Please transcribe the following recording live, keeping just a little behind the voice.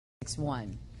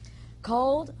One.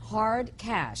 Cold, hard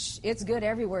cash. It's good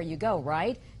everywhere you go,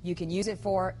 right? You can use it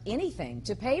for anything,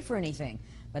 to pay for anything.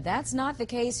 But that's not the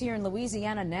case here in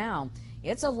Louisiana now.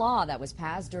 It's a law that was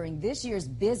passed during this year's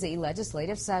busy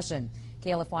legislative session.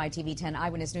 KLFY TV 10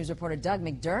 Eyewitness News reporter Doug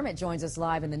McDermott joins us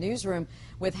live in the newsroom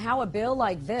with how a bill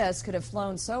like this could have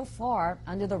flown so far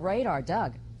under the radar.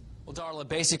 Doug. Well, Darla,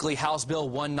 basically House Bill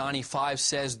 195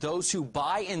 says those who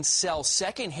buy and sell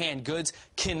secondhand goods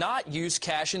cannot use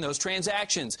cash in those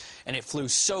transactions. And it flew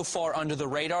so far under the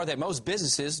radar that most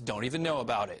businesses don't even know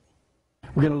about it.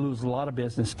 We're going to lose a lot of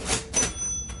business.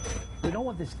 We don't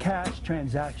want this cash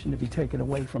transaction to be taken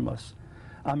away from us.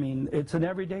 I mean, it's an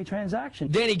everyday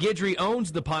transaction. Danny Guidry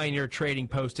owns the Pioneer Trading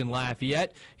Post in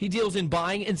Lafayette. He deals in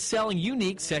buying and selling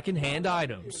unique secondhand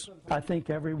items. I think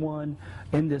everyone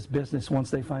in this business, once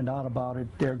they find out about it,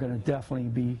 there's going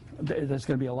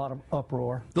to be a lot of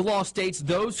uproar. The law states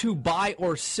those who buy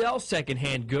or sell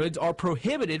secondhand goods are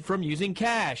prohibited from using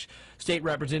cash. State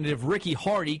Representative Ricky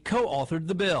Hardy co-authored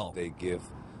the bill. They give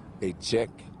a check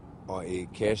or a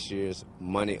cashier's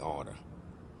money order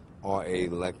or a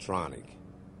electronic.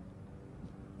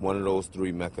 One of those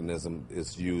three mechanisms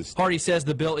is used. Hardy says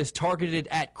the bill is targeted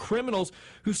at criminals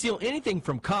who steal anything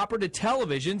from copper to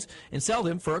televisions and sell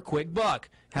them for a quick buck.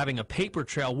 Having a paper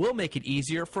trail will make it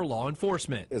easier for law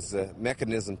enforcement. It's a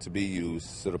mechanism to be used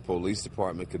so the police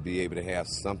department could be able to have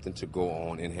something to go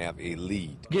on and have a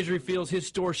lead. Guidry feels his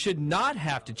store should not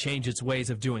have to change its ways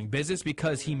of doing business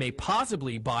because he may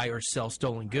possibly buy or sell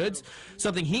stolen goods,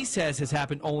 something he says has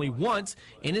happened only once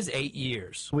in his 8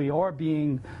 years. We are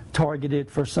being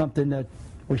targeted for something that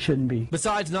we shouldn't be.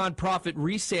 Besides nonprofit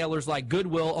resellers like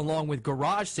Goodwill along with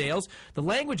garage sales, the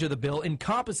language of the bill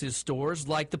encompasses stores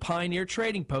like the Pioneer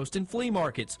Trading Post and flea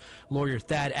markets. Lawyer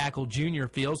Thad Ackle Jr.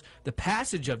 feels the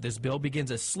passage of this bill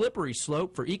begins a slippery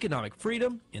slope for economic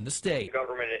freedom in the state. The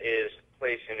government is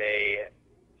placing a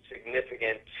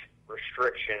significant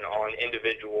restriction on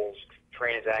individuals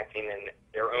transacting in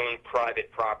their own private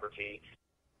property.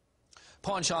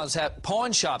 Pawn shops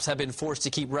have been forced to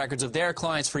keep records of their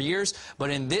clients for years, but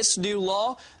in this new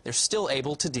law, they're still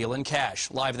able to deal in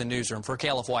cash. Live in the newsroom for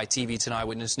KLFY TV 10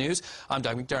 Eyewitness News, I'm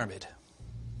Doug McDermott.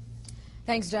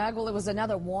 Thanks, Doug. Well, it was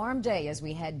another warm day as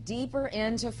we head deeper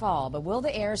into fall, but will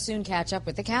the air soon catch up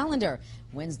with the calendar?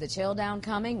 When's the chill down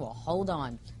coming? Well, hold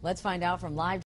on. Let's find out from live